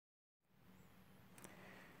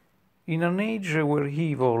In an age where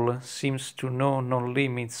evil seems to know no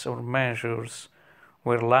limits or measures,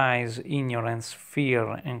 where lies, ignorance,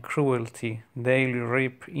 fear, and cruelty daily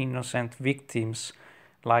reap innocent victims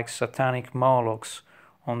like satanic Molochs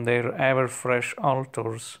on their ever fresh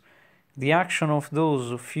altars, the action of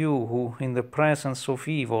those few who, in the presence of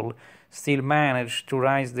evil, still manage to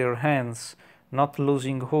raise their hands, not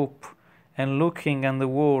losing hope, and looking on the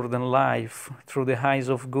world and life through the eyes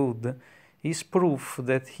of good, is proof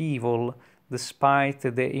that evil, despite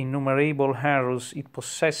the innumerable arrows it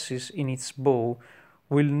possesses in its bow,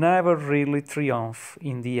 will never really triumph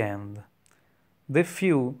in the end. The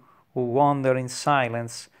few who wander in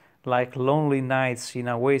silence, like lonely knights in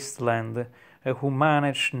a wasteland, who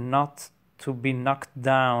manage not to be knocked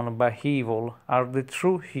down by evil, are the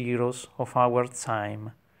true heroes of our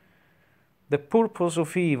time. The purpose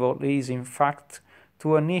of evil is, in fact,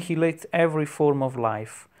 to annihilate every form of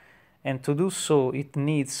life, and to do so it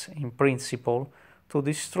needs, in principle, to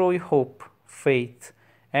destroy hope, faith,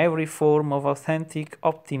 every form of authentic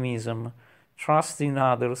optimism, trust in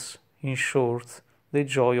others, in short, the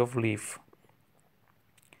joy of life.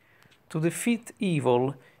 To defeat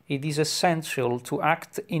evil, it is essential to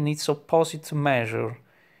act in its opposite measure.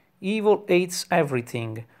 Evil hates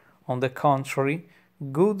everything. On the contrary,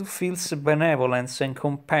 good feels benevolence and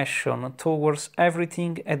compassion towards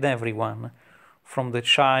everything and everyone, from the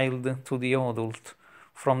child to the adult,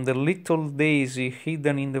 from the little daisy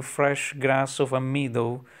hidden in the fresh grass of a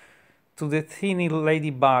meadow to the tiny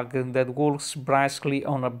ladybug that walks briskly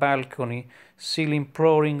on a balcony, still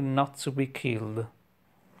imploring not to be killed.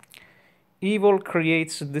 Evil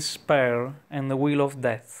creates despair and the will of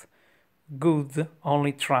death. Good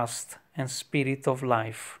only trust and spirit of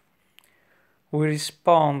life. We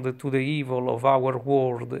respond to the evil of our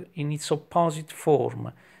world in its opposite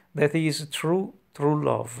form, that is true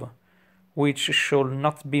love, which shall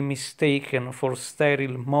not be mistaken for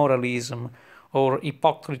sterile moralism or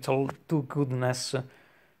hypocritical do-goodness,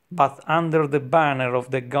 but under the banner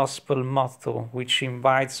of the gospel motto, which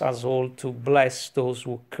invites us all to bless those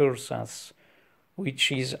who curse us,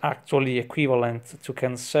 which is actually equivalent to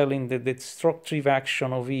cancelling the destructive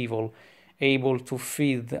action of evil, able to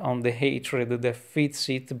feed on the hatred that feeds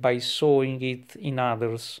it by sowing it in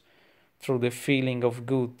others through the feeling of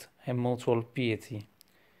good and mutual piety.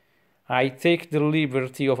 I take the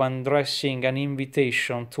liberty of addressing an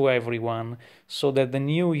invitation to everyone, so that the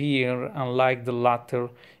new year, unlike the latter,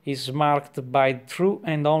 is marked by true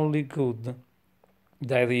and only good,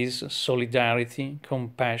 that is, solidarity,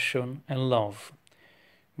 compassion, and love.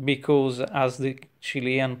 Because, as the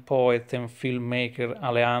Chilean poet and filmmaker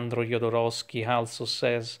Alejandro Jodorowsky also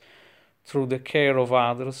says, through the care of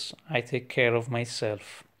others, I take care of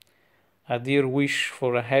myself. A dear wish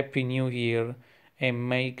for a happy new year, and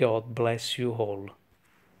may God bless you all.